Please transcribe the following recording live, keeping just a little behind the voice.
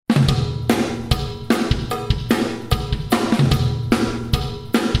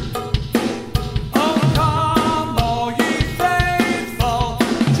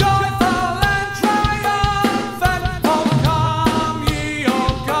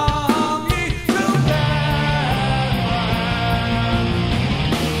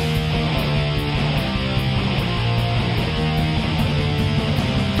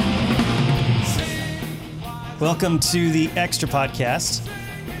Welcome to the Extra Podcast.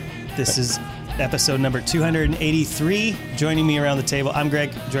 This is episode number 283. Joining me around the table, I'm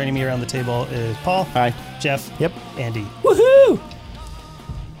Greg. Joining me around the table is Paul. Hi. Jeff. Yep. Andy. Woohoo!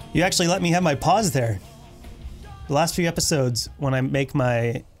 You actually let me have my pause there. The last few episodes, when I make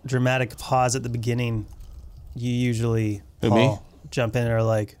my dramatic pause at the beginning, you usually, Paul, jump in and are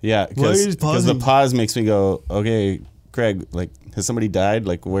like, Yeah, because the pause makes me go, okay, Greg, like, has somebody died?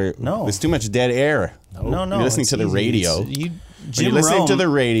 Like, where? No. There's too much dead air. No. You're listening to the easy. radio. Jim listening Rome, to the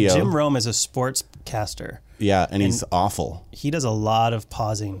radio. Jim Rome is a sportscaster. Yeah, and he's awful. He does a lot of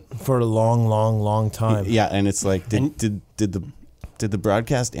pausing. For a long time. Yeah, and it's like, did the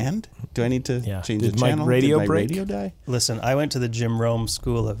broadcast end? Do I need to change Did the my channel? radio did my break? radio die? Listen, I went to the Jim Rome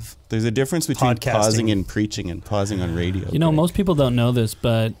School of... There's a difference between Podcasting. pausing and preaching and pausing on radio. You know, Greg. most people don't know this,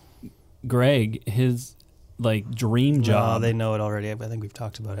 but Greg, his dream job. No, they know it already. I think we've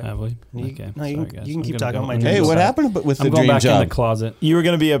talked about it. Have we? You, Okay. no, you, Sorry, can, guys. you can I'm keep gonna talking go- about my I'm dream Hey, gonna what go- happened with the I'm going dream back in job? the closet. You were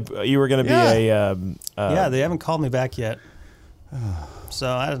gonna be yeah, they haven't called me back yet. So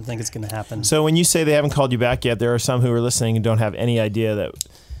I don't think it's going to happen. So when you say they haven't called you back yet, there are some who are listening and don't have any idea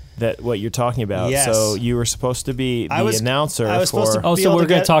that what you're talking about. Yes. So you were supposed to be the announcer I was supposed to Oh, be so able we're to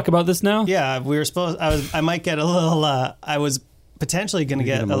going get- to talk about this now? Yeah, we were supposed... I might get a little... I was potentially going to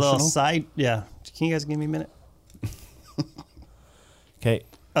You get get a little emotional? side... Yeah. Can you guys give me a minute? Okay.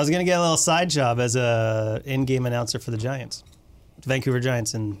 I was going to get a little side job as a in-game announcer for the Giants. The Vancouver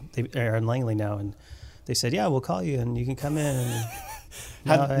Giants, and they are in Langley now, and they said, yeah, we'll call you, and you can come in.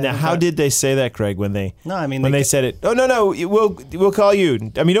 And How did they say that, Greg? When they when they said it? Oh no, we'll call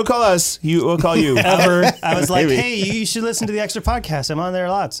you. I mean, don't call us. We'll call you. I was like, Maybe. hey, you should listen to the Extra Podcast. I'm on there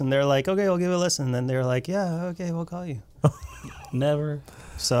lots. And they're like, okay, we'll give it a listen. And then they're like, yeah, okay, we'll call you. Never.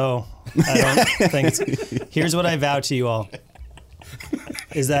 So I don't think it's... Here's what I vow to you all,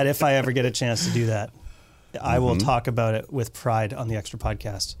 is that if I ever get a chance to do that, I will talk about it with pride on the Extra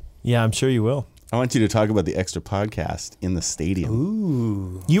Podcast. Yeah, I'm sure you will. I want you to talk about the Extra Podcast in the stadium.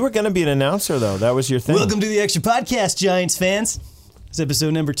 Ooh. You were going to be an announcer, though. That was your thing. Welcome to the Extra Podcast, Giants fans. It's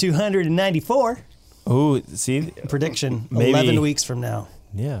episode number 294. Oh, see, Prediction, Maybe. 11 weeks from now.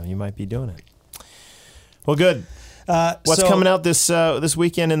 yeah, you might be doing it. Well, good. What's So, coming out this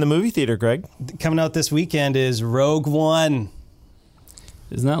weekend in the movie theater, Greg? Coming out this weekend is Rogue One.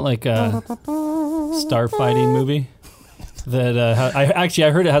 Isn't that like a starfighting movie? That I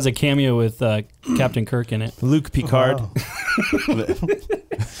heard it has a cameo with Captain Kirk in it. Luke Picard. Wow.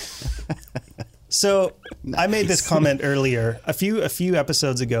 So I made this comment earlier a few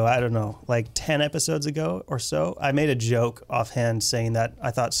episodes ago. I don't know, like 10 episodes ago or so. I made a joke offhand saying that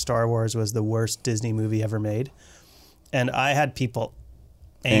I thought Star Wars was the worst Disney movie ever made, and I had people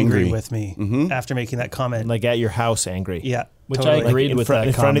angry with me after making that comment. Like at your house, angry. Yeah, Which totally. I agreed with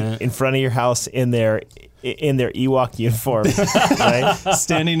that comment. in front of your house in their Ewok uniform, right?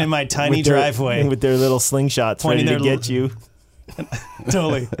 Standing in my tiny With their- driveway, with their little slingshots Pointing ready to their get you.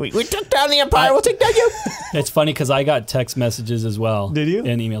 totally. We took down the Empire. We'll take down you. It's funny because I got text messages as well. Did you?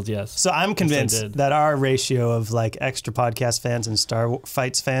 And emails, yes. So I'm Yes, I convinced did. that our ratio of like Extra Podcast fans and Star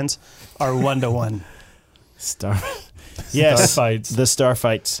Fights fans are 1-to-1. Yes, Starfights. the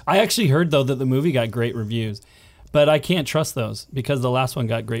Starfights. I actually heard, though, that the movie got great reviews. But I can't trust those because the last one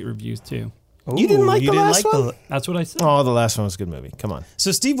got great reviews, too. You didn't like the last one? That's what I said. Oh, the last one was a good movie. Come on.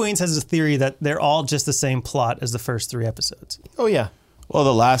 So Steve Weins has a theory that they're all just the same plot as the first 3 episodes. Oh yeah. Well,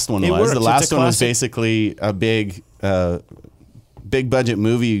 the last one It was. works. The It's last a one was classic. basically a big budget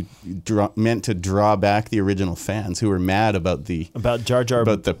movie meant to draw back the original fans who were mad about the About Jar Jar.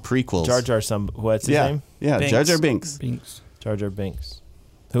 about the prequels. Jar Jar. What's his name? Yeah, Binks. Jar Jar Binks. Binks. Jar Jar Binks,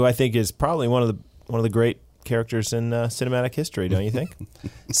 who I think is probably one of the great characters in cinematic history. Don't you think?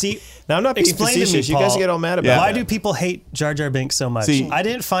 See, Now I'm not being explain to me, facetious. You guys Paul, get all mad about Yeah. why that. do people hate Jar Jar Binks so much? See- I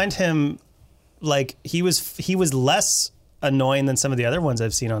didn't find him like he was less annoying than some of the other ones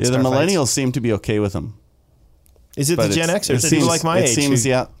I've seen on Yeah, the Starfights. millennials seem to be okay with him. Is it But the Gen it's- Xers? it People seems- like my it age. seems,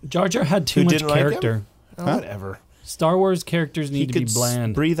 yeah. Jar Jar had too Who much didn't like him? character. Oh, Huh? whatever. Star Wars characters He need to be could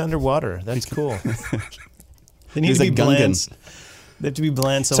bland. breathe underwater. That's cool. They need He's to a be bland. Gungan. They have to be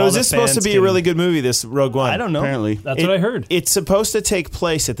bland. So So all is the this supposed to fans be a can- really good movie? This Rogue One. I don't know. Apparently. That's what I heard. It's supposed to take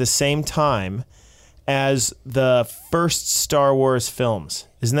place at the same time as the first Star Wars films.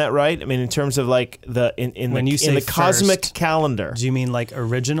 Isn't that right? I mean, in terms of like in When you say the cosmic first, calendar. Do you mean like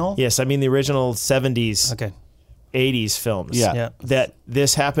original? Yes, I mean the original 70s, Okay. 80s films. Yeah. Yeah. That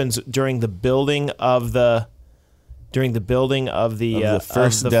this happens during the building of the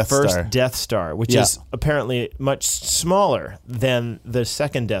first Death Star. Death Star, which Yeah. is apparently much smaller than the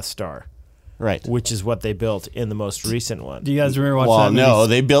second Death Star, Right. which is what they built in the most recent one. Do you guys remember watching Well, that no, movie?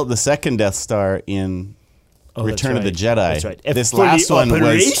 they built the second Death Star in Oh, that's Return of the right. Jedi. That's right. A This fully last one was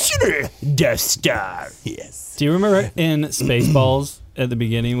operational Death Star. yes. Do you remember in Spaceballs at the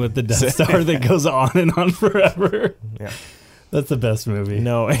beginning with the Death Star that goes on and on forever? Yeah. That's the best movie.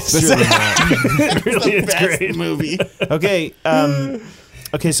 No, it's really not. really, it's great. movie. Okay.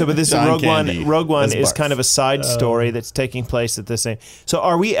 Okay, so but this John is Rogue Candy One. Rogue One as is Barf. kind of a side story that's taking place at the same. So,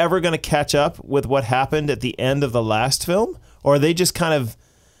 are we ever going to catch up with what happened at the end of the last film, or are they just kind of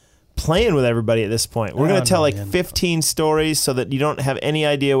playing with everybody at this point? We're going to tell like 15 stories so that you don't have any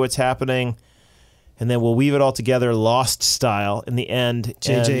idea what's happening, and then we'll weave it all together, Lost style, in the end.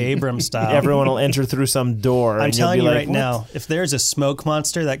 J.J. and Abrams style. Everyone will enter through some door. I'm and you'll telling be you like, right "What?" now, if there's a smoke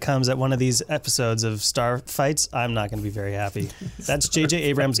monster that comes at one of these episodes of Star Fights, I'm not going to be very happy. That's J.J.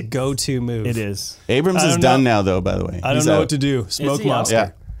 Abrams' go-to move. It is. Abrams I is don't done know. now, though. By the way, I don't He's know out. what to do. Smoke he out? monster.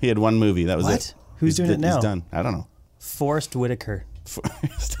 Yeah, he had one movie. That was What? it. Who's doing it now? He's done. I don't know. Forrest Whitaker.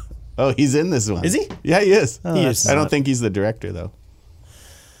 Oh, he's in this one. Is he? Yeah, he is. He is. I don't not. think he's the director though.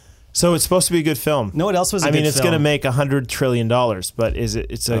 So it's supposed to be a good film. Know what else was a I mean, good it's going to film? make $100 trillion, but is it?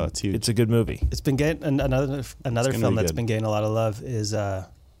 It's a. Oh, it's huge. It's a good movie. It's been getting another gonna film be that's good. been getting a lot of love is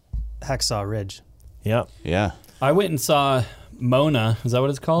Hacksaw Ridge. Yeah, Yeah. I went and saw Mona. Is that what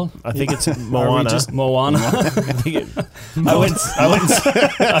it's called? I think it's Moana. Moana. I think it, I went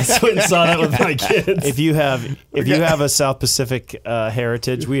and saw that with my kids. if you have a South Pacific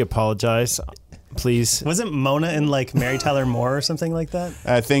heritage, we apologize. Please. Wasn't Mona in like Mary Tyler Moore or something like that?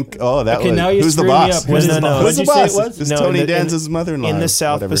 I think. Oh, that Okay, was. now you Who's the screwed me boss? up. What is the boss? Who's the What'd you say boss? it was? It's No, Tony in the- Danza's mother-in-law. In the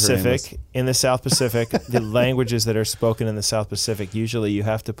South whatever her name was. Pacific, the languages that are spoken in the South Pacific, usually you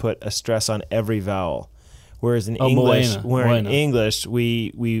have to put a stress on every vowel. Whereas in English, Moana.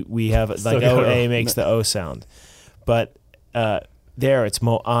 we have like got OA it. makes the O sound, but there it's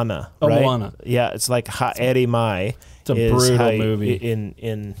Moana, Oh, right? Moana. Yeah, it's like Ha'eri Mai. It's a is brutal how you- movie.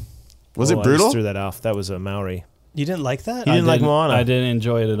 In Was it I brutal? just threw that off. That was a Maori. You didn't like that? You didn't like Moana? I didn't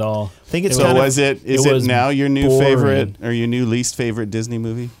enjoy it at all. I think it's So kind of. was it? Is it it was now your new boring. favorite or your new least favorite Disney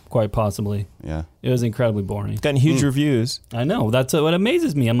movie? Quite possibly. Yeah. It was incredibly boring. Gotten huge reviews. I know. That's what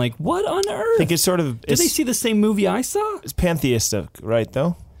amazes me. I'm like, what on I earth? think it's sort of. Did they see the same movie I saw? It's pantheistic, right?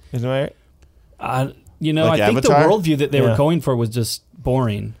 Though, isn't it right? Like I think Avatar? the worldview that they Yeah. were going for was just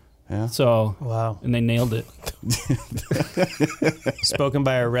boring. Yeah. So, Wow. and they nailed it. Spoken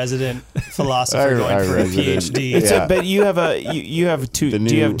by a resident philosopher Our going for resident. a PhD. It's Yeah. but you have two. The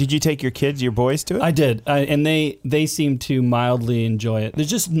Do you have? new- Did you take your kids, your boys, to it? I did, and they seem to mildly enjoy it. There's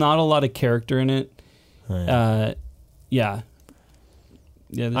just not a lot of character in it. Yeah.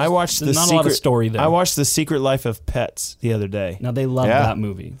 Yeah, I watched there's the not secret a lot of story there. I watched The Secret Life of Pets the other day. Now they love Yeah. that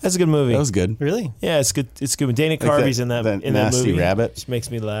movie. That's a good movie. That was good. Really? Yeah, it's good. It's good. Dana Like Carvey's that- in that that in that nasty movie. rabbit. Which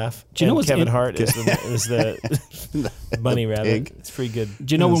makes me laugh. Do you know And what's Kevin in- Hart is the bunny rabbit. Pig. It's pretty good.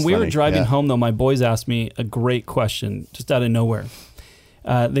 Do you know That when was we were funny, driving yeah. home though, my boys asked me a great question just out of nowhere.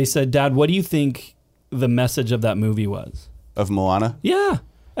 They said, "Dad, what do you think the message of that movie was?" Of Moana. Yeah.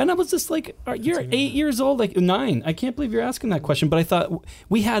 And I was just like, you're 8 years old, like 9. I can't believe you're asking that question. But I thought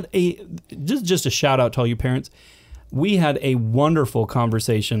we had just a shout out to all you parents. We had a wonderful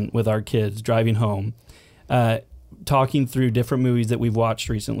conversation with our kids driving home, talking through different movies that we've watched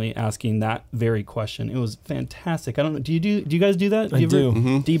recently, asking that very question. It was fantastic. I don't know. Do you guys do that? I you do. ever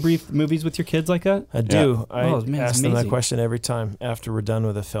Mm-hmm. debrief movies with your kids like that? I do. I Oh, man, it's ask them that amazing. question every time after we're done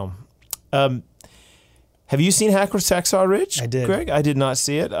with a film. Have you seen Hacksaw Ridge? I did. Greg? I did not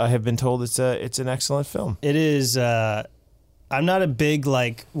see it. I have been told it's an excellent film. It is. I'm not a big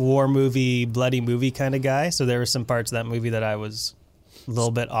like war movie, bloody movie kind of guy. So there were some parts of that movie that I was a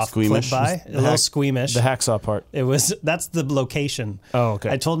little bit off Squeamish? by, a little squeamish. The hacksaw part. It was. That's the location. Oh,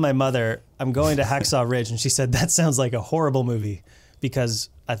 okay. I told my mother I'm going to Hacksaw Ridge, and she said that sounds like a horrible movie because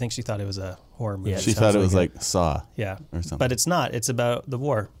I think she thought it was a horror movie. Yeah, She sounds thought it like was it. like Saw. Yeah, or something. but it's not. It's about the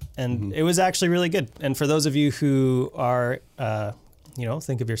war, and it was actually really good. And for those of you who are,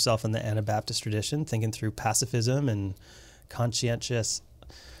 think of yourself in the Anabaptist tradition, thinking through pacifism and conscientious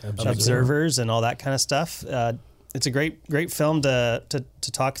observers and all that kind of stuff, it's a great film to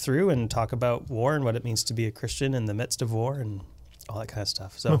talk through and talk about war and what it means to be a Christian in the midst of war and all that kind of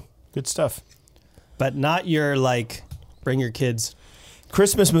stuff. So, Good stuff. but not your like bring your kids.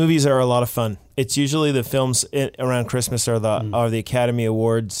 Christmas movies are a lot of fun. It's usually the films around Christmas are the Academy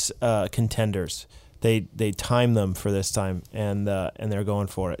Awards contenders. They time them for this time, and they're going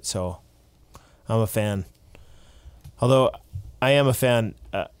for it. So I'm a fan. Although I am a fan.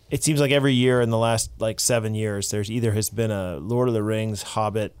 It seems like every year in the last 7 years, there's either has been a Lord of the Rings,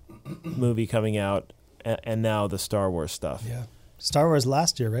 Hobbit movie coming out, and now the Star Wars stuff. Yeah, Star Wars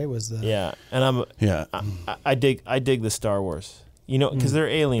last year, right? Was the Yeah, and Yeah. I dig the Star Wars. Because there are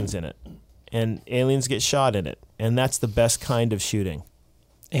aliens in it, and aliens get shot in it, and that's the best kind of shooting.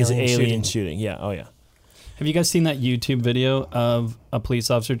 Is alien shooting. Yeah. Oh yeah. Have you guys seen that YouTube video of a police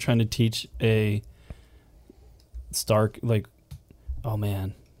officer trying to teach a oh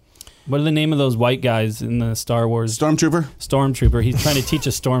man, what are the name of those white guys in the Star Wars? Stormtrooper. He's trying to teach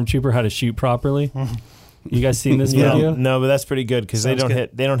a stormtrooper how to shoot properly. You guys seen this video? No, but that's pretty good because they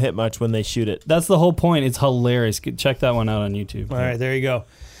don't hit much when they shoot it. That's the whole point. It's hilarious. Check that one out on YouTube. All right, there you go.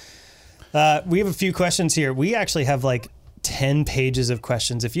 We have a few questions here. We actually have like 10 pages of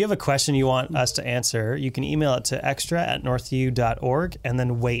questions. If you have a question you want us to answer, you can email it to extra@northview.org and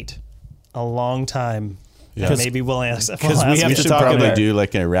then wait a long time. Yeah. Maybe we'll answer. Because we should probably do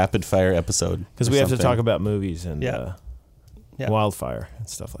like a rapid fire episode. Because we have to talk about movies and wildfire and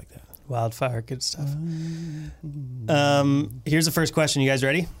stuff like that. Wildfire, good stuff. Here's the first question. You guys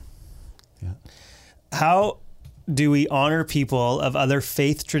ready? Yeah. How do we honor people of other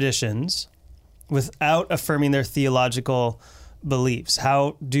faith traditions without affirming their theological beliefs?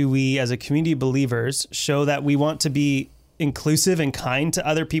 How do we, as a community of believers, show that we want to be inclusive and kind to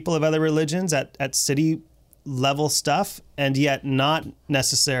other people of other religions at city level stuff, and yet not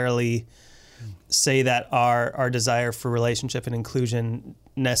necessarily say that our desire for relationship and inclusion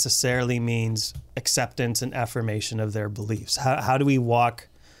necessarily means acceptance and affirmation of their beliefs? How do we walk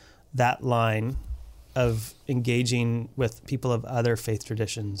that line of engaging with people of other faith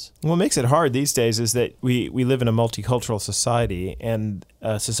traditions? What makes it hard these days is that we live in a multicultural society, and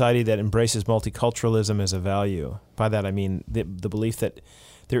a society that embraces multiculturalism as a value. By that I mean the belief that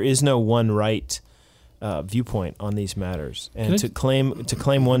there is no one right viewpoint on these matters, and to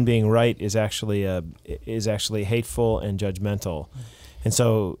claim one being right is actually hateful and judgmental. And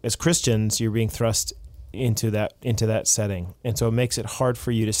so, as Christians, you're being thrust into that setting, and so it makes it hard for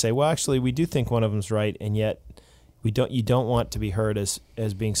you to say, well, actually, we do think one of them's right, and yet you don't want to be heard as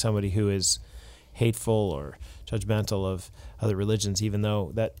being somebody who is hateful or judgmental of other religions, even though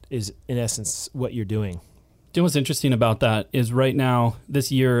that is in essence what you're doing. You know what's interesting about that is right now,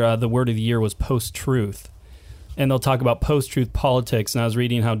 this year, the word of the year was post-truth. And they'll talk about post-truth politics. And I was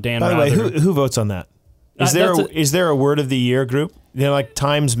reading how Dan Rather... By the way, who votes on that? Is there a word of the year group? Like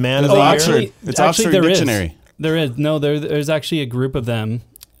Times Man of the Year? It's Oxford Dictionary. There is. No, there's actually a group of them.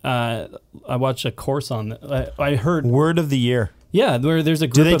 I watched a course on that. I heard... Word of the Year. Yeah, there's a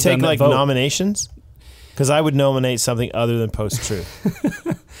group of them. Do they take nominations? Because I would nominate something other than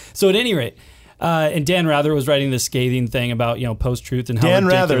post-truth. So at any rate... and Dan Rather was writing this scathing thing about post-truth and how Dan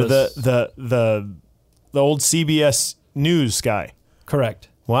ridiculous. Rather, the old CBS News guy. Correct.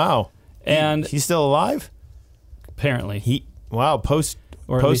 Wow. And he's still alive? Apparently.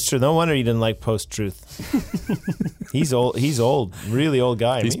 Post-truth. No wonder he didn't like post-truth. He's old. Really old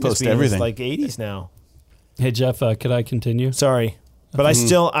guy. He's post-everything. He's like 80s now. Hey, Jeff, could I continue? Sorry. But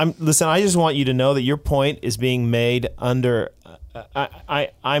listen, I just want you to know that your point is being made under...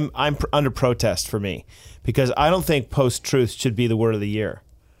 I'm under protest for me, because I don't think post-truth should be the word of the year.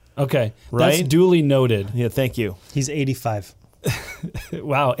 Okay, right? That's duly noted. Yeah, thank you. He's 85.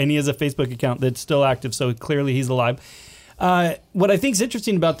 Wow, and he has a Facebook account that's still active, so clearly he's alive. What I think is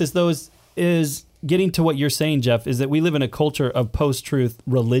interesting about this, though, is getting to what you're saying, Jeff, is that we live in a culture of post-truth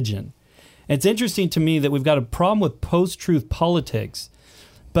religion. And it's interesting to me that we've got a problem with post-truth politics,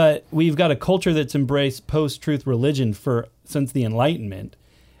 but we've got a culture that's embraced post-truth religion since the Enlightenment,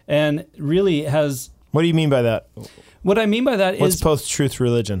 and really has... What do you mean by that? What I mean by that What's post-truth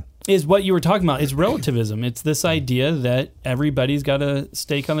religion? Is what you were talking about. It's relativism. It's this idea that everybody's got a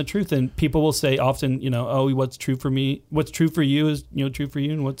stake on the truth, and people will say often, what's true for me, what's true for you is true for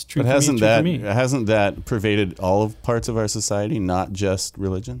you, and what's true for me is true for me. Hasn't that pervaded all of parts of our society, not just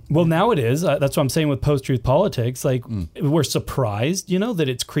religion? Well, now it is. That's what I'm saying with post-truth politics. Like, we're surprised, that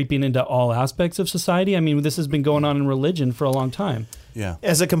it's creeping into all aspects of society. I mean, this has been going on in religion for a long time. Yeah.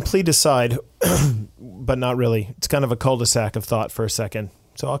 As a complete aside, but not really, it's kind of a cul-de-sac of thought for a second.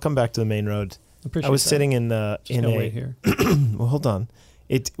 So I'll come back to the main road. I was sitting in wait here. Well, hold on.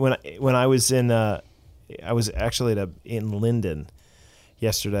 When I was I was actually in Linden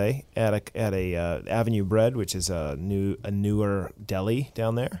yesterday at a Avenue Bread, which is a newer deli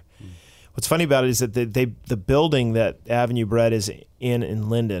down there. What's funny about it is that the building that Avenue Bread is in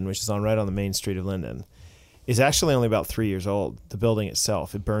Linden, which is right on the main street of Linden, is actually only about 3 years old. The building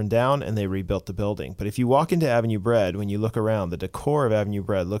itself, it burned down and they rebuilt the building. But if you walk into Avenue Bread, when you look around, the decor of Avenue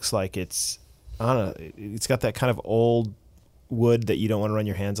Bread looks like it's got that kind of old wood that you don't want to run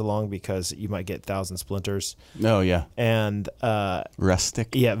your hands along because you might get 1,000 splinters. Oh yeah, and rustic.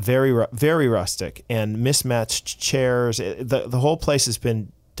 Yeah, very very rustic, and mismatched chairs. The whole place has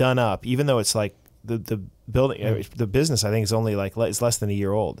been done up, even though it's like the building, the business I think is only it's less than a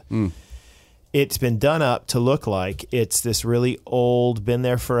year old. it's been done up to look like it's this really old, been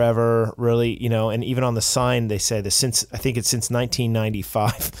there forever, really, and even on the sign they say I think it's since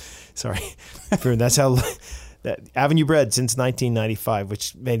 1995. Sorry. That's how that Avenue Bread since 1995,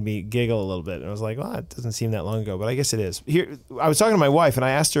 which made me giggle a little bit. And I was like, well, it doesn't seem that long ago, but I guess it is. Here, I was talking to my wife and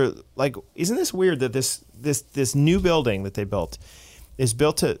I asked her, like, isn't this weird that this new building that they built is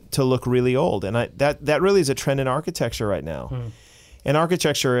built to look really old? And that really is a trend in architecture right now. And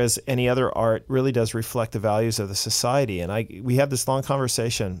architecture, as any other art, really does reflect the values of the society. And we had this long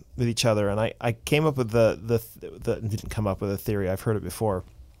conversation with each other, and I came up with didn't come up with a theory. I've heard it before,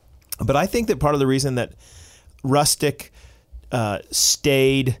 but I think that part of the reason that rustic,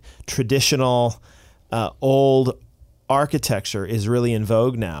 staid, traditional, old architecture is really in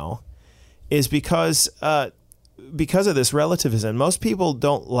vogue now is because of this relativism. Most people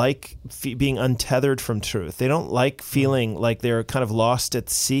don't like being untethered from truth. They don't like feeling like they're kind of lost at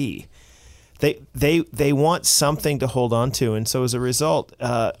sea. They want something to hold on to, and so as a result,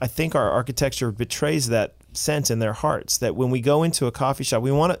 I think our architecture betrays that sense in their hearts. That when we go into a coffee shop,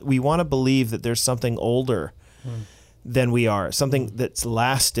 we want to believe that there's something older than we are, something that's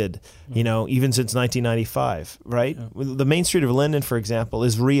lasted, even since 1995, right? Yeah. The Main Street of Linden, for example,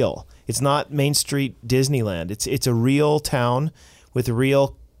 is real. It's not Main Street Disneyland. It's a real town with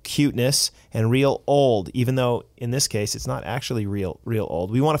real cuteness and real old, even though in this case it's not actually real old.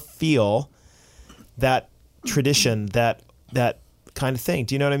 We want to feel that tradition, that kind of thing.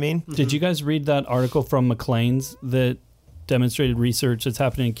 Do you know what I mean? Did you guys read that article from Maclean's that demonstrated research that's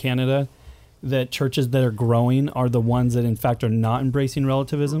happening in Canada? That churches that are growing are the ones that, in fact, are not embracing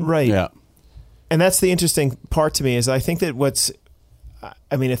relativism? Right. Yeah. And that's the interesting part to me is I think that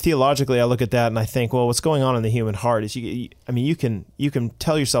theologically I look at that and I think, well, what's going on in the human heart is you can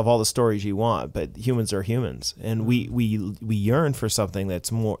tell yourself all the stories you want, but humans are humans, and we yearn for something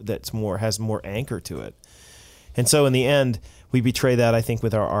has more anchor to it. And so in the end, we betray that, I think,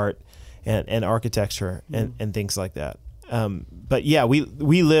 with our art and architecture and things like that. But yeah,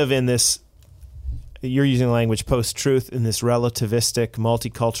 we live in this, you're using the language post-truth, in this relativistic,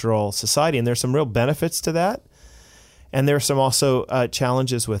 multicultural society, and there's some real benefits to that. And there are some also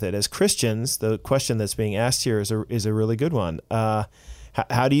challenges with it. As Christians, the question that's being asked here is a really good one. How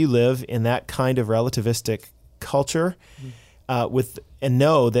do you live in that kind of relativistic culture and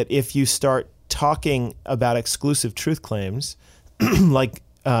know that if you start talking about exclusive truth claims, like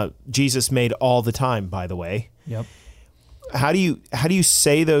Jesus made all the time, by the way, yep. How do you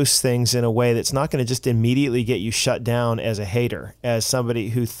say those things in a way that's not going to just immediately get you shut down as a hater, as somebody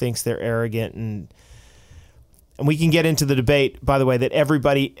who thinks they're arrogant? And we can get into the debate, by the way, that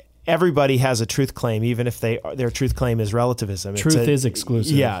everybody has a truth claim, even if their truth claim is relativism. Truth is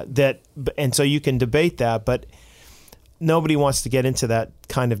exclusive. Yeah, and so you can debate that, but nobody wants to get into that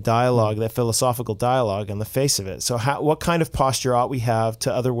kind of dialogue, that philosophical dialogue on the face of it. So what kind of posture ought we have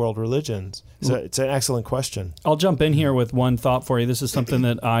to other world religions? So it's an excellent question. I'll jump in here with one thought for you. This is something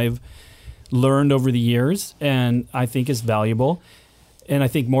that I've learned over the years and I think is valuable, and I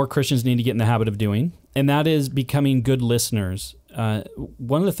think more Christians need to get in the habit of doing, and that is becoming good listeners.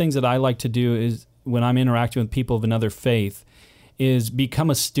 One of the things that I like to do is when I'm interacting with people of another faith is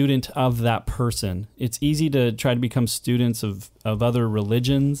become a student of that person. It's easy to try to become students of other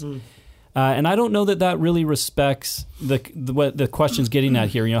religions. And I don't know that really respects what the question's getting at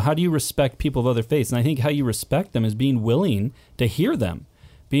here. How do you respect people of other faiths? And I think how you respect them is being willing to hear them,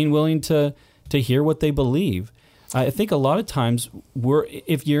 being willing to hear what they believe. I think a lot of times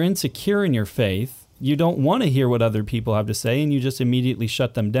if you're insecure in your faith, you don't want to hear what other people have to say, and you just immediately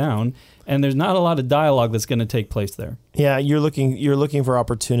shut them down. And there's not a lot of dialogue that's going to take place there. Yeah, you're looking for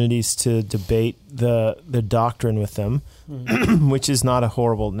opportunities to debate the doctrine with them, which is not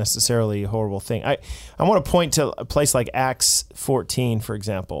necessarily a horrible thing. I want to point to a place like Acts 14, for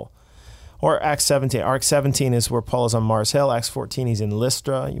example, or Acts 17. Acts 17 is where Paul is on Mars Hill. Acts 14, he's in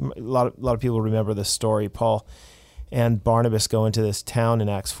Lystra. A lot of people remember this story. Paul and Barnabas go into this town in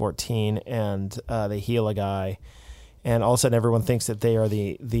Acts 14, and they heal a guy. And all of a sudden, everyone thinks that they are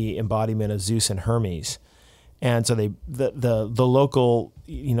the embodiment of Zeus and Hermes. And so the local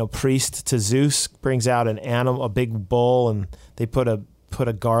priest to Zeus brings out an animal, a big bull, and they put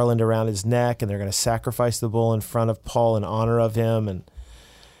a garland around his neck, and they're going to sacrifice the bull in front of Paul in honor of him.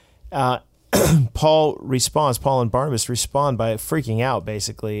 And Paul and Barnabas respond by freaking out,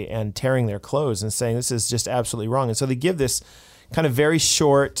 basically, and tearing their clothes and saying this is just absolutely wrong. And so they give this kind of very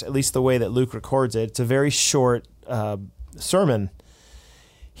short, at least the way that Luke records it, it's a very short sermon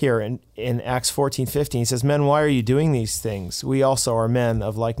here in Acts 14:15. He says, "Men, why are you doing these things? We also are men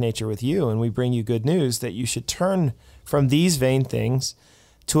of like nature with you, and we bring you good news that you should turn from these vain things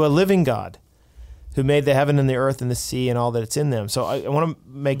to a living God who made the heaven and the earth and the sea and all that it's in them. So I want to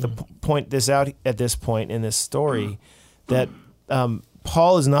make the point this out at this point in this story that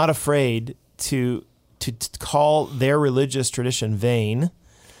Paul is not afraid to call their religious tradition vain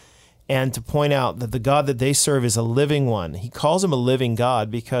and to point out that the God that they serve is a living one. He calls him a living God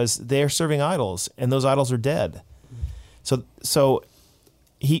because they're serving idols, and those idols are dead. So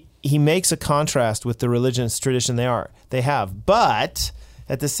he makes a contrast with the religious tradition they have. But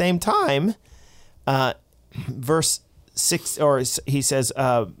at the same time, verse 6, or he says,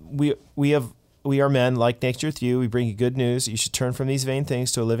 we are men like nature with you. We bring you good news. You should turn from these vain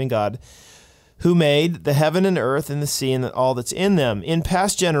things to a living God, who made the heaven and earth and the sea and all that's in them. In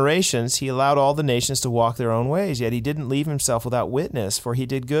past generations, he allowed all the nations to walk their own ways, yet he didn't leave himself without witness, for he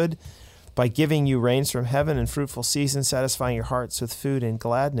did good by giving you rains from heaven and fruitful seasons, satisfying your hearts with food and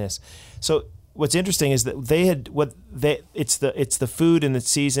gladness. So what's interesting is that it's the food and the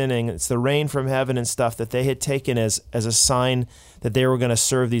season and it's the rain from heaven and stuff that they had taken as a sign that they were going to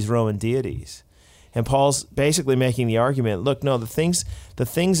serve these Roman deities. And Paul's basically making the argument, look, no, the things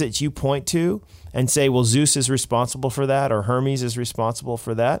that you point to and say, well, Zeus is responsible for that or Hermes is responsible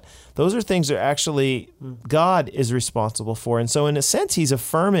for that, those are things that actually God is responsible for. And so in a sense, he's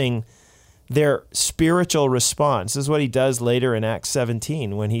affirming their spiritual response. This is what he does later in Acts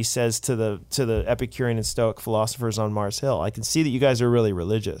 17 when he says to the Epicurean and Stoic philosophers on Mars Hill, I can see that you guys are really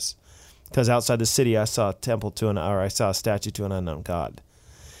religious because outside the city I saw I saw a statue to an unknown God.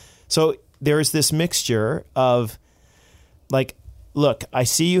 So there's this mixture of like, look, I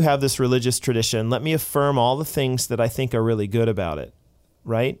see you have this religious tradition. Let me affirm all the things that I think are really good about it,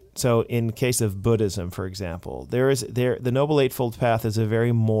 right? So in case of Buddhism, for example, the Noble Eightfold Path is a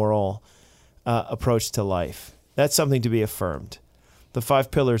very moral approach to life. That's something to be affirmed. The 5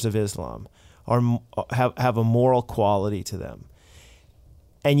 pillars of Islam have a moral quality to them.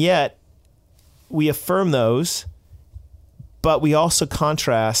 And yet, we affirm those, but we also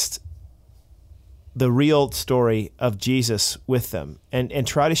contrast the real story of Jesus with them and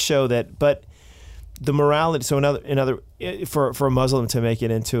try to show that, but the morality, so for a Muslim to make it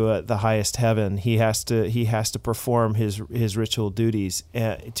into the highest heaven, he has to perform his ritual duties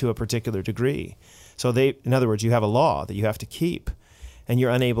to a particular degree. So in other words, you have a law that you have to keep, and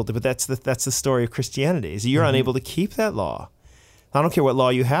you're unable to. But that's the story of Christianity. Is you're unable to keep that law. I don't care what law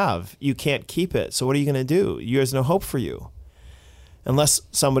you have, you can't keep it. So what are you going to do? There's no hope for you, unless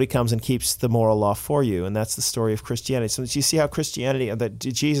somebody comes and keeps the moral law for you. And that's the story of Christianity. So you see how that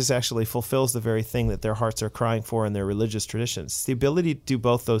Jesus actually fulfills the very thing that their hearts are crying for in their religious traditions. It's the ability to do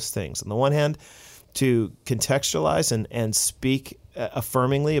both those things. On the one hand, to contextualize and speak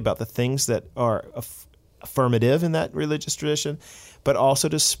affirmingly about the things that are affirmative in that religious tradition, but also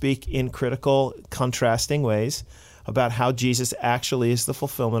to speak in critical, contrasting ways about how Jesus actually is the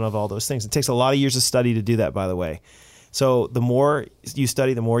fulfillment of all those things. It takes a lot of years of study to do that, by the way. So the more you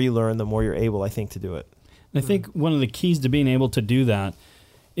study, the more you learn, the more you're able, I think, to do it. I think one of the keys to being able to do that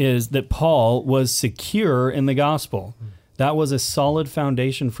is that Paul was secure in the gospel. That was a solid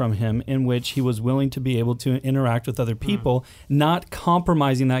foundation from him in which he was willing to be able to interact with other people, not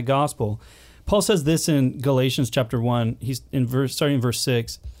compromising that gospel. Paul says this in Galatians chapter 1, starting in verse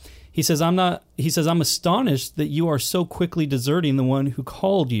 6. He says, I'm astonished that you are so quickly deserting the one who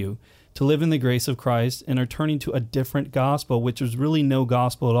called you to live in the grace of Christ and are turning to a different gospel, which is really no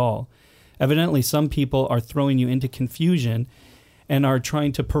gospel at all. Evidently, some people are throwing you into confusion and are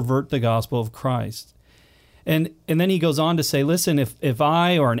trying to pervert the gospel of Christ. And then he goes on to say, listen, if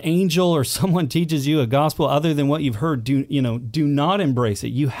I or an angel or someone teaches you a gospel other than what you've heard, do not embrace it.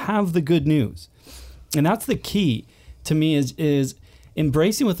 You have the good news. And that's the key to me is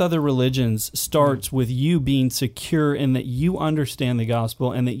embracing with other religions starts with you being secure in that you understand the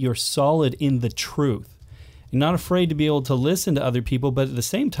gospel and that you're solid in the truth. You're not afraid to be able to listen to other people, but at the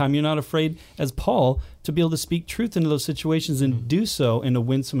same time, you're not afraid, as Paul, to be able to speak truth into those situations and do so in a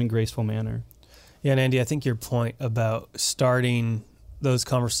winsome and graceful manner. Yeah, and Andy, I think your point about starting those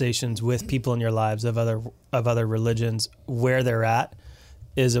conversations with people in your lives of other religions where they're at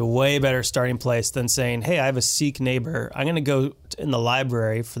is a way better starting place than saying, hey, I have a Sikh neighbor. I'm going to go in the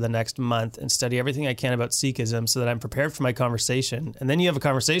library for the next month and study everything I can about Sikhism so that I'm prepared for my conversation. And then you have a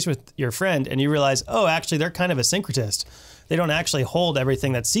conversation with your friend and you realize, oh, actually, they're kind of a syncretist. They don't actually hold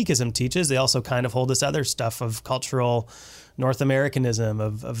everything that Sikhism teaches. They also kind of hold this other stuff of cultural North Americanism,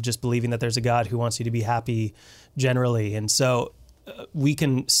 of just believing that there's a God who wants you to be happy generally. And so we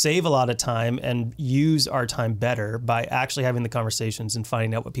can save a lot of time and use our time better by actually having the conversations and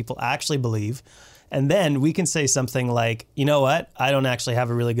finding out what people actually believe. And then we can say something like, you know what, I don't actually have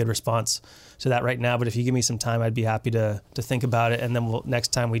a really good response to that right now, but if you give me some time, I'd be happy to think about it. And then next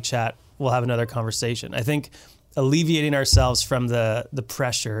time we chat, we'll have another conversation. I think alleviating ourselves from the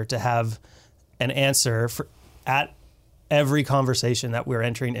pressure to have an answer at every conversation that we're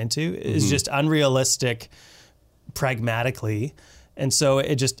entering into is just unrealistic pragmatically. And so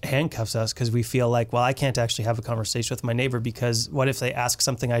it just handcuffs us because we feel like, well, I can't actually have a conversation with my neighbor because what if they ask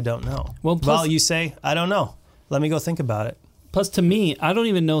something I don't know? Well, you say, I don't know. Let me go think about it. Plus, to me, I don't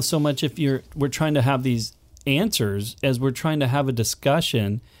even know so much if we're trying to have these answers as we're trying to have a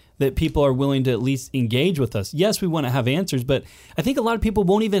discussion that people are willing to at least engage with us. Yes, we want to have answers, but I think a lot of people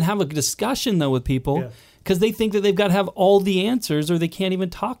won't even have a discussion, though, with people because they think that they've got to have all the answers or they can't even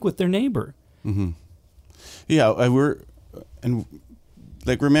talk with their neighbor. Mm-hmm. Yeah,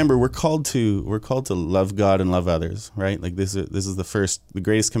 remember, we're called to love God and love others, right? Like this is the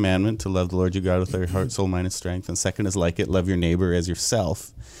greatest commandment, to love the Lord your God with your heart, soul, mind, and strength. And second is like it, love your neighbor as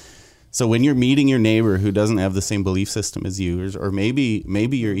yourself. So when you're meeting your neighbor who doesn't have the same belief system as you, or maybe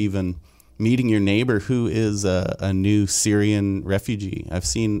you're even meeting your neighbor who is a new Syrian refugee. I've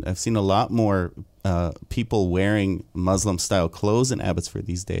seen a lot more people wearing Muslim-style clothes in Abbotsford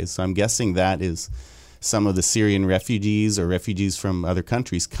these days. So I'm guessing that is some of the Syrian refugees or refugees from other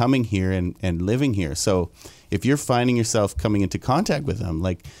countries coming here and living here. So if you're finding yourself coming into contact with them,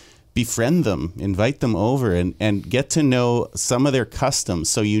 like befriend them, invite them over and get to know some of their customs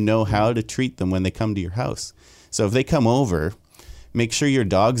so you know how to treat them when they come to your house. So if they come over, make sure your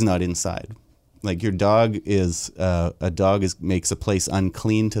dog's not inside. Like your dog makes a place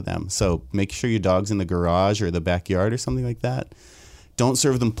unclean to them. So make sure your dog's in the garage or the backyard or something like that. Don't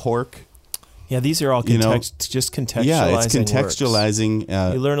serve them pork. Yeah, these are all just contextualizing. Yeah, it's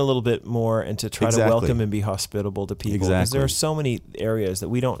contextualizing. You learn a little bit more and to try to welcome and be hospitable to people. Because there are so many areas that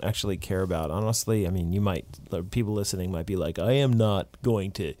we don't actually care about. Honestly, I mean, people listening might be like, I am not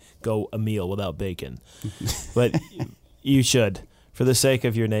going to go a meal without bacon. But you should, for the sake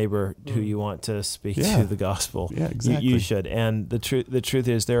of your neighbor who you want to speak to the gospel. Yeah, exactly. You should. And the truth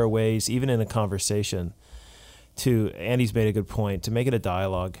is, there are ways, even in a conversation, Andy's made a good point, to make it a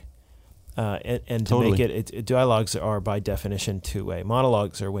dialogue. And to make it dialogues are by definition two-way.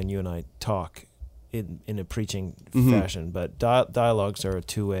 Monologues are when you and I talk in a preaching fashion, but dialogues are a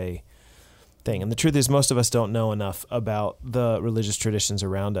two-way thing. And the truth is, most of us don't know enough about the religious traditions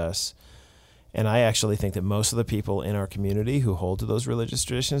around us. And I actually think that most of the people in our community who hold to those religious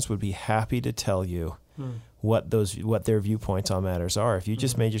traditions would be happy to tell you what their viewpoints on matters are. If you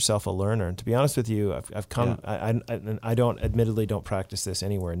just made yourself a learner. And to be honest with you, I've come. Yeah. I admittedly don't practice this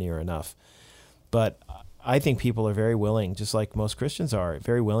anywhere near enough, but I think people are very willing, just like most Christians are,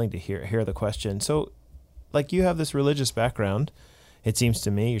 very willing to hear the question. So, like, you have this religious background. It seems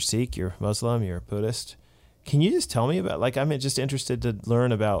to me you're Sikh, you're Muslim, you're Buddhist. Can you just tell me about, like, I'm just interested to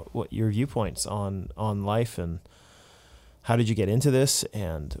learn about what your viewpoints on life, and how did you get into this,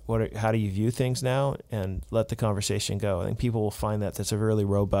 and how do you view things now, and let the conversation go. I think people will find that's a really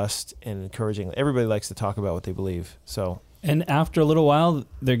robust and encouraging. Everybody likes to talk about what they believe. So, and after a little while,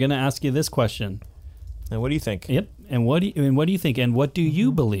 they're going to ask you this question. And what do you think? Yep. And what do you think? And what do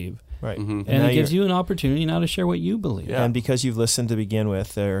you believe? Right. Mm-hmm. And it gives you an opportunity now to share what you believe. Yeah. And because you've listened to begin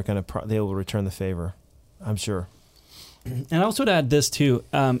with, they will return the favor, I'm sure. And I also would add this too.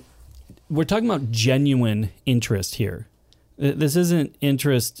 We're talking about genuine interest here. This isn't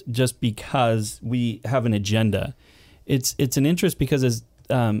interest just because we have an agenda. It's an interest because, as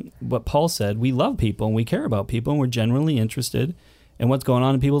what Paul said, we love people and we care about people and we're genuinely interested in what's going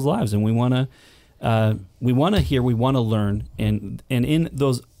on in people's lives, and we want to hear, we want to learn, and in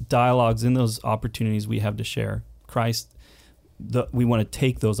those dialogues, in those opportunities we have to share Christ, we want to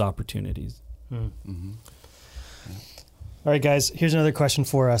take those opportunities. Mm-hmm. All right, guys, here's another question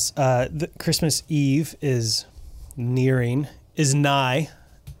for us. The Christmas Eve is nigh,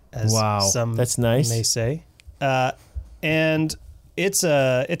 as some that's nice. may say. And it's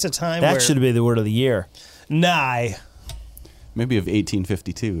a time that where... should be the word of the year. Nigh. Maybe of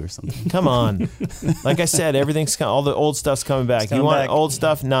 1852 or something. Come on. Like I said, all the old stuff's coming back. You want old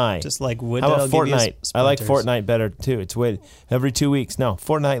stuff? Nigh. Just like wood. How about Fortnite? I like Fortnite better too. It's every 2 weeks. No,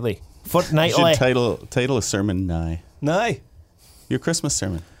 fortnightly. Fortnightly. You should title a sermon Nigh. Nigh. Your Christmas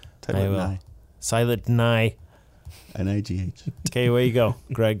sermon. Title it Nigh. Silent Nigh. N-I-G-H. Okay, away you go,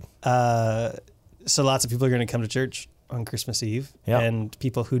 Greg. So lots of people are going to come to church on Christmas Eve. Yep. And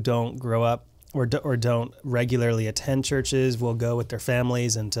people who don't grow up or don't regularly attend churches will go with their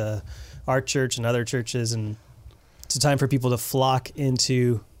families into our church and other churches. And it's a time for people to flock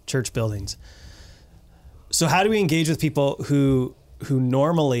into church buildings. So how do we engage with people who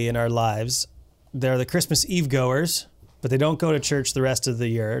normally in our lives, they're the Christmas Eve goers, but they don't go to church the rest of the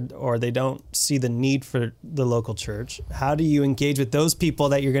year, or they don't see the need for the local church. How do you engage with those people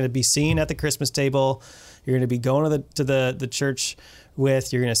that you're going to be seeing at the Christmas table? You're going to be going to the church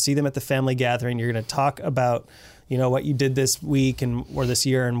with. You're going to see them at the family gathering. You're going to talk about, what you did this week or this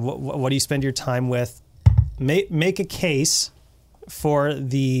year, and what do you spend your time with. Make a case for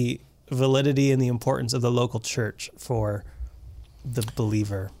the validity and the importance of the local church for the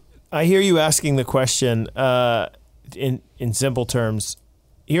believer. I hear you asking the question in simple terms.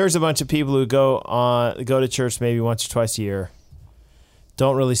 Here's a bunch of people who go to church maybe once or twice a year,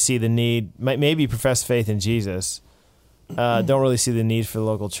 don't really see the need, maybe profess faith in Jesus, don't really see the need for the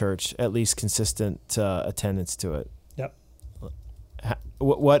local church, at least consistent attendance to it. Yep.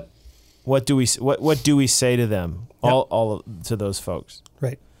 What do we say to them? Yep. To those folks.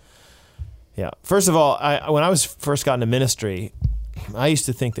 Right. Yeah. First of all, when I was first got into ministry, I used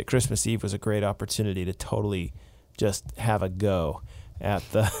to think that Christmas Eve was a great opportunity to totally just have a go at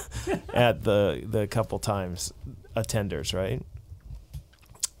the couple times attenders, right?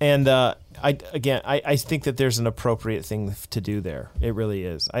 And I think that there's an appropriate thing to do there. It really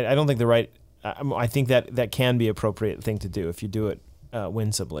is. I don't think I think that can be an appropriate thing to do if you do it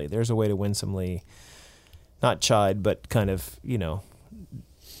winsomely. There's a way to winsomely, not chide, but kind of,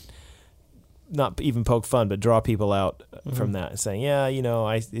 not even poke fun, but draw people out from that, saying,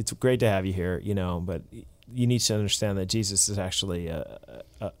 it's great to have you here, but you need to understand that Jesus is actually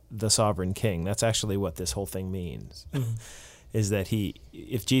the sovereign king. That's actually what this whole thing means, is that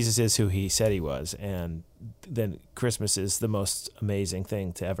if Jesus is who he said he was, and then Christmas is the most amazing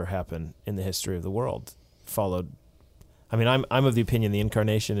thing to ever happen in the history of the world, followed. I mean, I'm of the opinion the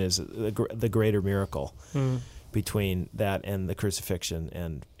incarnation is the greater miracle between that and the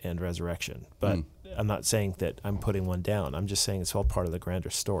crucifixion and resurrection. But I'm not saying that I'm putting one down. I'm just saying it's all part of the grander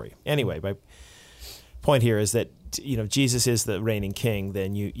story. Anyway, my point here is that Jesus is the reigning king.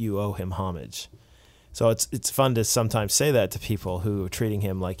 Then you owe him homage. So it's fun to sometimes say that to people who are treating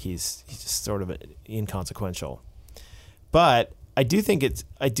him like he's just sort of inconsequential. But I do think in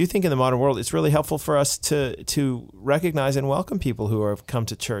the modern world it's really helpful for us to recognize and welcome people who have come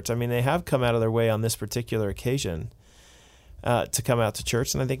to church. I mean, they have come out of their way on this particular occasion to come out to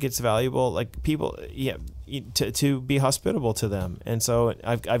church, and I think it's valuable, like people, to be hospitable to them. And so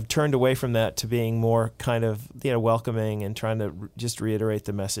I've turned away from that to being more kind of welcoming and trying to just reiterate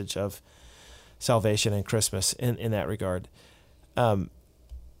the message of salvation and Christmas in that regard.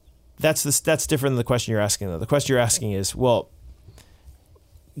 That's different than the question you're asking, though. The question you're asking is, well,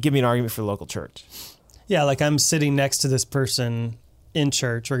 give me an argument for the local church. Yeah, like I'm sitting next to this person in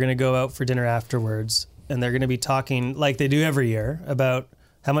church. We're going to go out for dinner afterwards, and they're going to be talking like they do every year about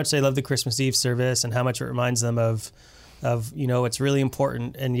how much they love the Christmas Eve service and how much it reminds them of it's really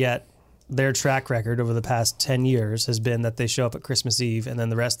important. And yet their track record over the past 10 years has been that they show up at Christmas Eve, and then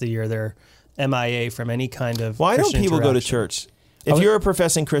the rest of the year they're MIA from any kind of Why Christian don't people go to interaction. church? If you're a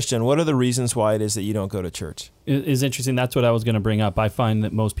professing Christian, what are the reasons why it is that you don't go to church? It is interesting. That's what I was going to bring up. I find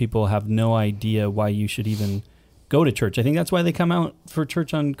that most people have no idea why you should even go to church. I think that's why they come out for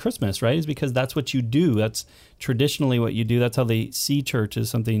church on Christmas, right? Is because that's what you do. That's traditionally what you do. That's how they see church as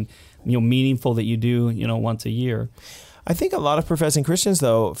something meaningful that you do once a year. I think a lot of professing Christians,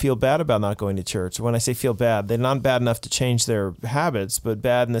 though, feel bad about not going to church. When I say feel bad, they're not bad enough to change their habits, but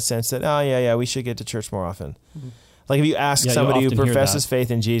bad in the sense that, we should get to church more often. Mm-hmm. Like if you ask somebody who professes faith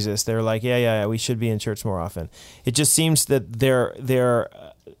in Jesus, they're like, we should be in church more often. It just seems that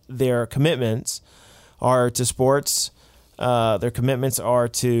their commitments are to sports. Their commitments are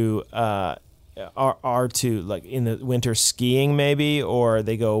to like in the winter skiing maybe, or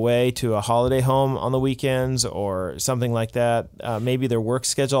they go away to a holiday home on the weekends or something like that. Maybe their work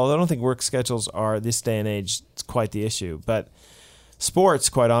schedule. I don't think work schedules are this day and age quite the issue, but sports,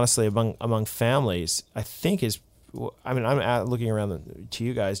 quite honestly, among families, I think is. I mean, I'm looking around to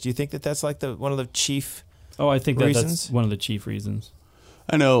you guys. Do you think that that's like one of the chief? I think that's one of the chief reasons.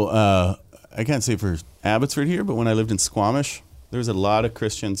 I know. I can't say for Abbotsford here, but when I lived in Squamish, there was a lot of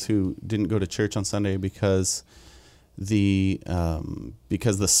Christians who didn't go to church on Sunday because the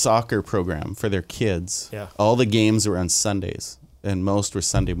soccer program for their kids, all the games were on Sundays, and most were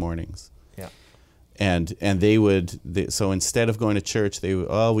Sunday mornings. Yeah, and so instead of going to church,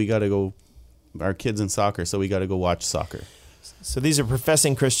 we got to go. Our kids in soccer, so we got to go watch soccer. So these are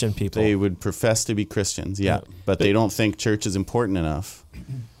professing Christian people. They would profess to be Christians, but they don't think church is important enough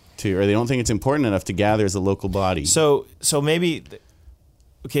or they don't think it's important enough to gather as a local body. So maybe, I mean, I'm looking around to you guys. Do you think that that's like one of the chief reasons? I know. I can't say for Abbotsford here, but when I lived in Squamish, there was a lot of Christians who didn't go to church on Sunday because the program for their kids, all the games were on Sundays, and most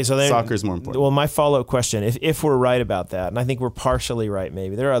were Sunday mornings. So maybe Okay, so then Soccer's more important. Well, my follow-up question, if we're right about that, and I think we're partially right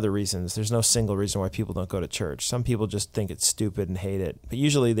maybe, there are other reasons. There's no single reason why people don't go to church. Some people just think it's stupid and hate it. But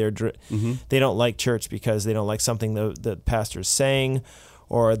usually they don't like church because they don't like something the pastor is saying,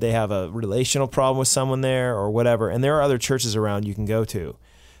 or they have a relational problem with someone there or whatever. And there are other churches around you can go to.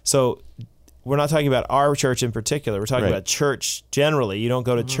 So we're not talking about our church in particular. We're talking about church generally. You don't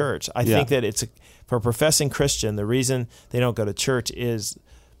go to church. I think that for a professing Christian, the reason they don't go to church is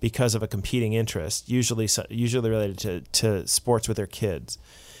because of a competing interest, usually related to sports with their kids.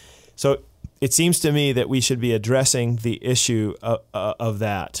 So it seems to me that we should be addressing the issue of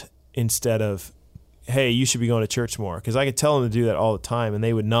that instead of, hey, you should be going to church more. Because I could tell them to do that all the time, and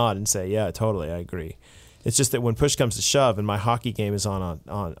they would nod and say, yeah, totally, I agree. It's just that when push comes to shove and my hockey game is on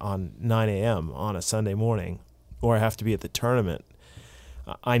 9 a.m. on a Sunday morning, or I have to be at the tournament,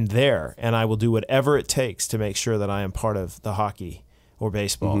 I'm there, and I will do whatever it takes to make sure that I am part of the hockey or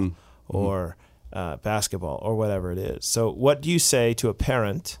baseball or basketball or whatever it is. So what do you say to a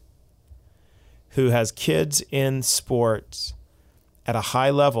parent who has kids in sports at a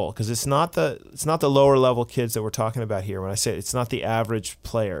high level? Because it's not the lower level kids that we're talking about here. When I say it's not the average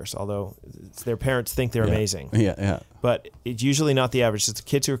players, although their parents think they're amazing. Yeah. But it's usually not the average. It's the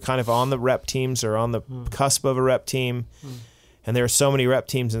kids who are kind of on the rep teams or on the cusp of a rep team. And there are so many rep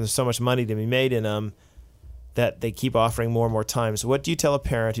teams and there's so much money to be made in them that they keep offering more and more times. What do you tell a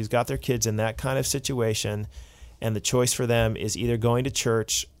parent who's got their kids in that kind of situation and the choice for them is either going to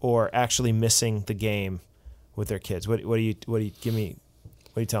church or actually missing the game with their kids? What do you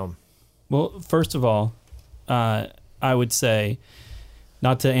tell them? Well, first of all, I would say,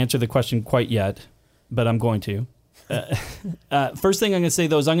 not to answer the question quite yet, but I'm going to. First thing I'm going to say,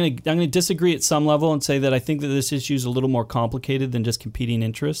 though, is I'm going to disagree at some level and say that I think that this issue is a little more complicated than just competing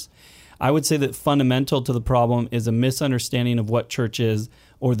interests. I would say that fundamental to the problem is a misunderstanding of what church is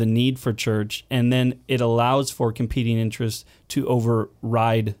or the need for church, and then it allows for competing interests to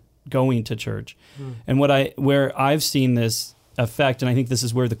override going to church. And where I've seen this effect, and I think this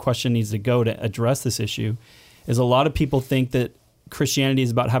is where the question needs to go to address this issue, is a lot of people think that Christianity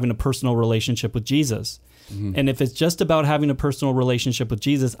is about having a personal relationship with Jesus. And if it's just about having a personal relationship with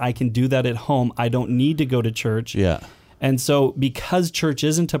Jesus, I can do that at home. I don't need to go to church. Yeah. And so because church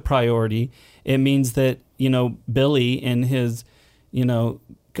isn't a priority, it means that, Billy in his,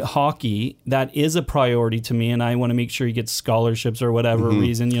 hockey, that is a priority to me, and I want to make sure he gets scholarships or whatever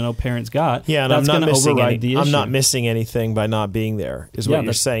reason, parents got. Yeah, and that's I'm not missing the issue. I'm not missing anything by not being there, is what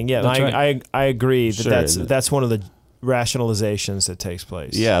you're saying. Yeah, that's right. I agree that Sure. that's one of the rationalizations that takes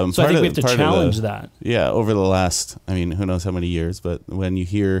place. Yeah. So I think we have to challenge that. Yeah. Over the last, who knows how many years, but when you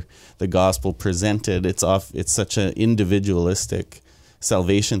hear the gospel presented, it's such an individualistic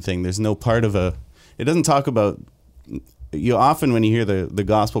salvation thing. There's no part of it doesn't talk about, you often when you hear the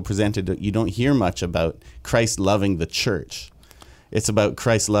gospel presented, you don't hear much about Christ loving the church. It's about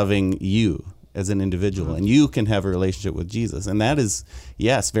Christ loving you as an individual, and you can have a relationship with Jesus. And that is,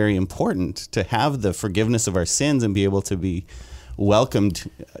 yes, very important to have the forgiveness of our sins and be able to be welcomed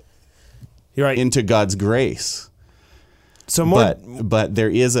into God's grace. So more, but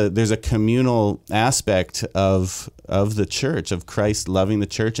there's a communal aspect of the church, of Christ loving the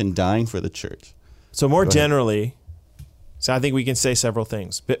church and dying for the church. So more generally, so I think we can say several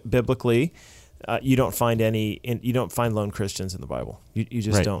things. Biblically, you don't find lone Christians in the Bible. You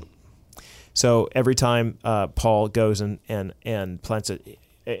just don't. So every time Paul goes and plants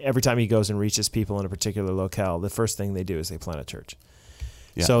every time he goes and reaches people in a particular locale, the first thing they do is they plant a church.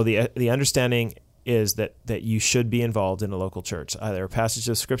 Yeah. So the understanding is that you should be involved in a local church. There are passages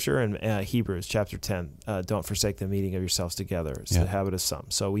of Scripture in Hebrews chapter 10, don't forsake the meeting of yourselves together. It's the habit of some.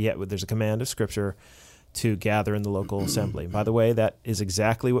 So there's a command of Scripture to gather in the local assembly. By the way, that is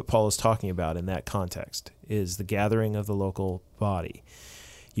exactly what Paul is talking about in that context, is the gathering of the local body.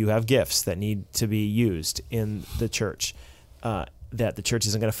 You have gifts that need to be used in the church, that the church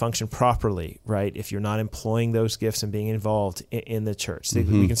isn't going to function properly, right, if you're not employing those gifts and being involved in the church.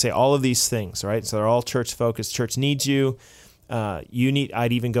 We can say all of these things, right? So they're all church-focused. Church needs you.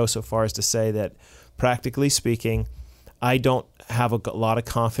 I'd even go so far as to say that, practically speaking, I don't have a lot of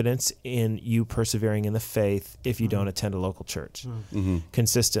confidence in you persevering in the faith if you don't attend a local church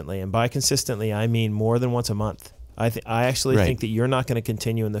consistently. And by consistently, I mean more than once a month. I actually think that you're not going to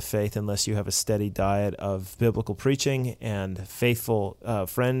continue in the faith unless you have a steady diet of biblical preaching and faithful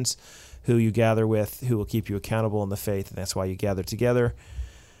friends who you gather with, who will keep you accountable in the faith, and that's why you gather together.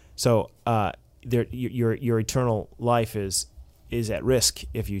 So your eternal life is at risk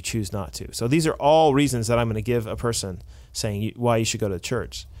if you choose not to. So these are all reasons that I'm going to give a person saying why you should go to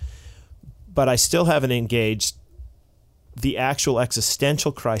church. But I still haven't engaged the actual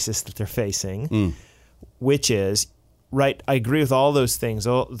existential crisis that they're facing, which is, right, I agree with all those things.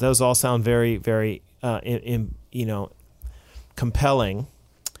 Those all sound very, very, compelling.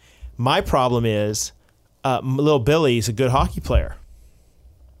 My problem is little Billy's a good hockey player,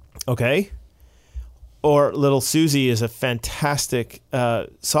 okay? Or little Susie is a fantastic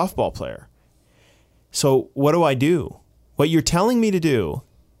softball player. So what do I do? What you're telling me to do,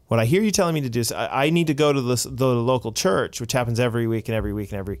 what I hear you telling me to do is I need to go to the local church, which happens every week and every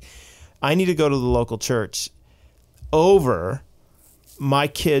week and every week. I need to go to the local church over my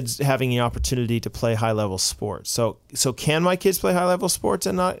kids having the opportunity to play high-level sports. So can my kids play high-level sports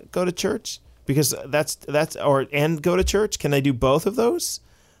and not go to church? Because and go to church? Can I do both of those?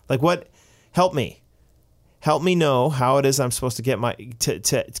 Like what? Help me. Help me know how it is I'm supposed to get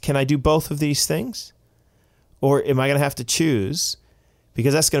can I do both of these things? Or am I going to have to choose?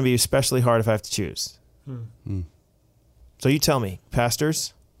 Because that's going to be especially hard if I have to choose. So you tell me,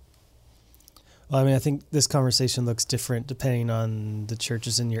 pastors? Well, I mean, I think this conversation looks different depending on the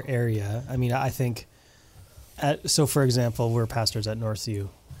churches in your area. I mean, I think, so for example, we're pastors at Northview.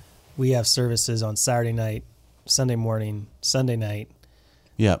 We have services on Saturday night, Sunday morning, Sunday night.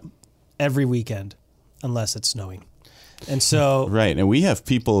 Yep. Every weekend, unless it's snowing. And so... Right. And we have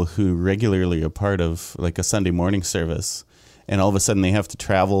people who regularly are part of like a Sunday morning service, and all of a sudden they have to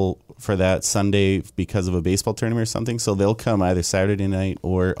travel for that Sunday because of a baseball tournament or something. So they'll come either Saturday night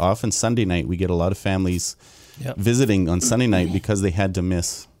or often Sunday night. We get a lot of families visiting on Sunday night because they had to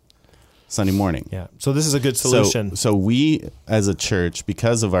miss Sunday morning. Yeah. So this is a good solution. So we as a church,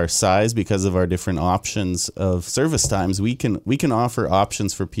 because of our size, because of our different options of service times, we can offer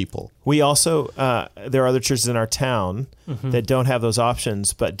options for people. We also, there are other churches in our town that don't have those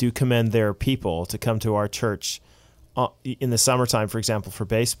options, but do commend their people to come to our church in the summertime, for example, for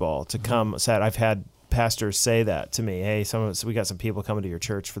baseball, to come. I've had pastors say that to me. Hey, we got some people coming to your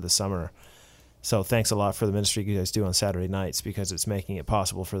church for the summer. So thanks a lot for the ministry you guys do on Saturday nights, because it's making it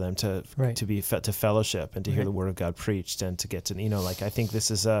possible for them to fellowship and to hear the word of God preached and to get to, I think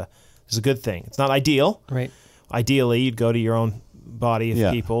this is a good thing. It's not ideal. Right. Ideally, you'd go to your own body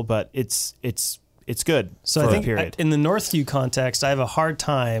of people, but it's good. So for I think a period. in the Northview context, I have a hard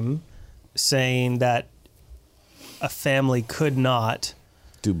time saying that a family could not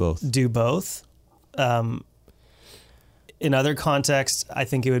do both. In other contexts, I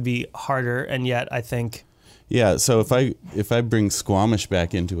think it would be harder, and yet I think... Yeah, so if I bring Squamish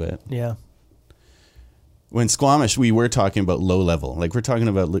back into it... Yeah. When Squamish, we were talking about low level. Like, we're talking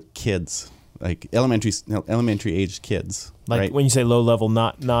about kids, like elementary-aged kids. Like, right? when you say low level,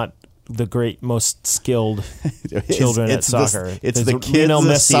 not the great, most skilled children at soccer. It's the kids' Lionel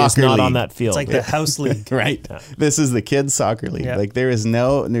Messi soccer is not league. on that field. It's like the house league. Right. Yeah. This is the kids' soccer league. Yeah. Like, there's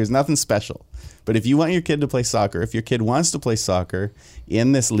nothing special. But if you want your kid to play soccer, if your kid wants to play soccer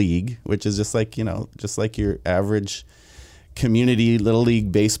in this league, which is just like your average community little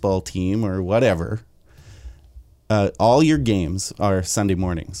league baseball team or whatever, all your games are Sunday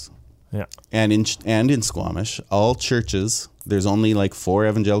mornings. Yeah. And in Squamish, all churches, there's only like 4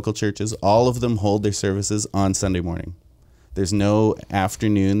 evangelical churches, all of them hold their services on Sunday morning. There's no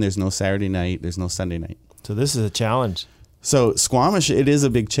afternoon, there's no Saturday night, there's no Sunday night. So this is a challenge. So Squamish, it is a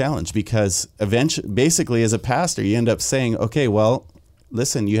big challenge because basically as a pastor, you end up saying, okay, well,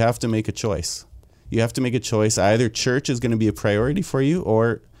 listen, you have to make a choice. You have to make a choice. Either church is going to be a priority for you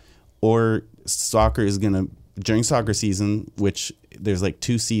or soccer is going to, during soccer season, which there's like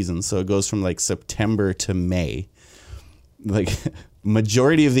 2 seasons. So it goes from like September to May. Like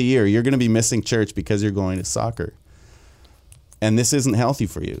majority of the year, you're going to be missing church because you're going to soccer. And this isn't healthy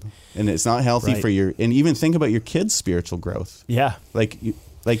for you. And it's not healthy for and even think about your kids' spiritual growth. Yeah.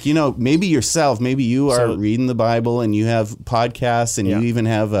 Maybe yourself, maybe you are reading the Bible and you have podcasts and you even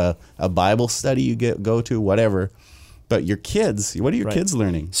have a Bible study you go to, whatever. But your kids, what are your kids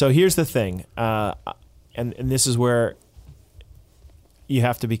learning? So here's the thing. And this is where you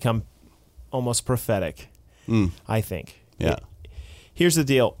have to become almost prophetic, I think. Yeah. Here's the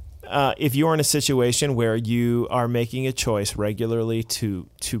deal. If you're in a situation where you are making a choice regularly to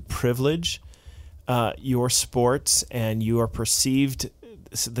privilege your sports and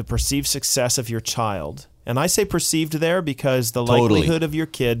the perceived success of your child, and I say perceived there because the likelihood of your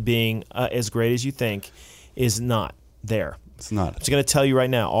kid being as great as you think is not there. It's not. I'm just going to tell you right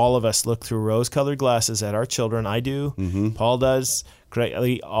now, all of us look through rose-colored glasses at our children. I do. Mm-hmm. Paul does.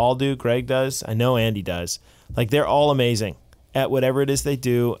 Greg, all do. Greg does. I know Andy does. Like, they're all amazing at whatever it is they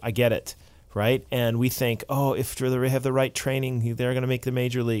do. I get it, right? And we think, if they have the right training, they're going to make the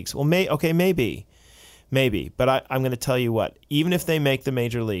major leagues. Well, maybe. But I'm going to tell you what, even if they make the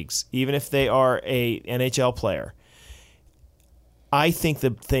major leagues, even if they are a NHL player, I think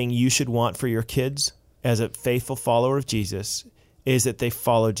the thing you should want for your kids as a faithful follower of Jesus is that they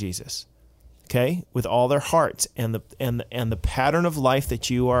follow Jesus, okay, with all their hearts. And the pattern of life that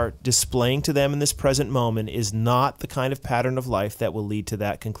you are displaying to them in this present moment is not the kind of pattern of life that will lead to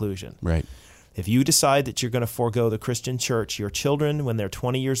that conclusion. Right. If you decide that you're going to forego the Christian church, your children, when they're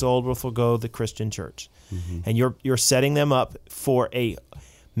 20 years old, will forego the Christian church. And you're setting them up for a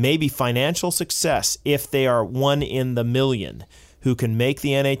maybe financial success if they are one in the million who can make the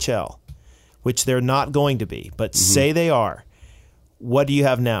NHL, which they're not going to be, but say they are. What do you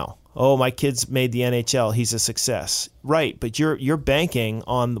have now? Oh, my kid's made the NHL. He's a success. Right, but you're banking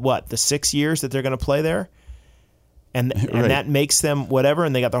on what, the 6 years that they're going to play there? And Right. that makes them whatever,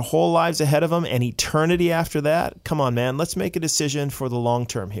 and they got their whole lives ahead of them and eternity after that. Come on, man. Let's make a decision for the long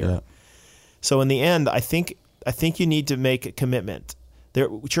term here. Yeah. So in the end, I think you need to make a commitment.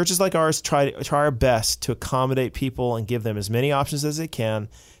 Churches like ours try our best to accommodate people and give them as many options as they can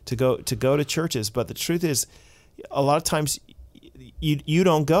to go to churches. But the truth is, a lot of times you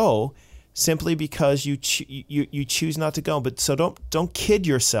don't go simply because you choose not to go. But so don't kid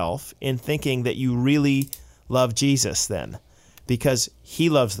yourself in thinking that you really love Jesus then, because He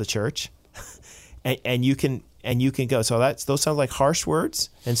loves the church, and you can go. So those sound like harsh words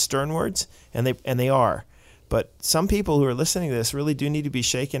and stern words, and they are. But some people who are listening to this really do need to be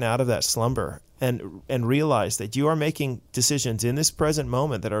shaken out of that slumber and realize that you are making decisions in this present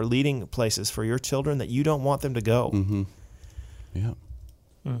moment that are leading places for your children that you don't want them to go. Yeah.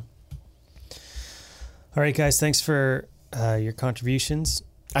 All right, guys. Thanks for your contributions.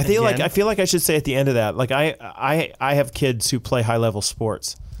 I feel like I should say at the end of that, like I have kids who play high level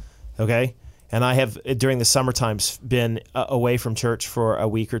sports, okay, and I have during the summer times been away from church for a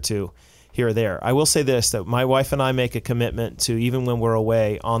week or two, here or there. I will say this, that my wife and I make a commitment to, even when we're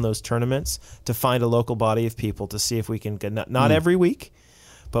away on those tournaments, to find a local body of people to see if we can get not every week,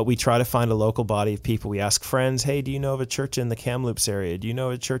 but we try to find a local body of people. We ask friends, hey, do you know of a church in the Kamloops area? Do you know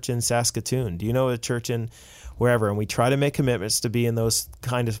of a church in Saskatoon? Do you know of a church in wherever? And we try to make commitments to be in those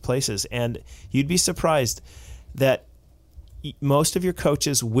kind of places. And you'd be surprised that most of your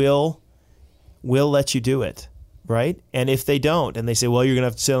coaches will let you do it, right? And if they don't, and they say, well, you're going to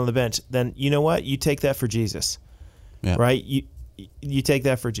have to sit on the bench, then you know what? You take that for Jesus, right? You take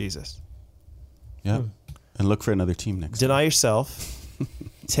that for Jesus. Yeah. And look for another team next Deny yourself,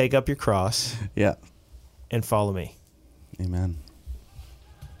 take up your cross, Yeah. and follow me. Amen.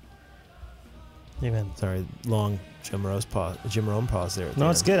 Amen. Sorry, long Jim Rome pause there. No,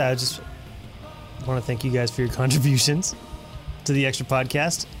 it's good. I just want to thank you guys for your contributions to the Extra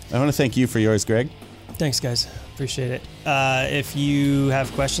Podcast. I want to thank you for yours, Greg. Thanks, guys. Appreciate it. If you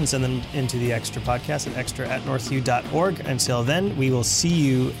have questions, send them into the Extra Podcast at extra@northview.org. Until then, we will see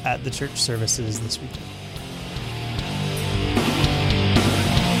you at the church services this weekend.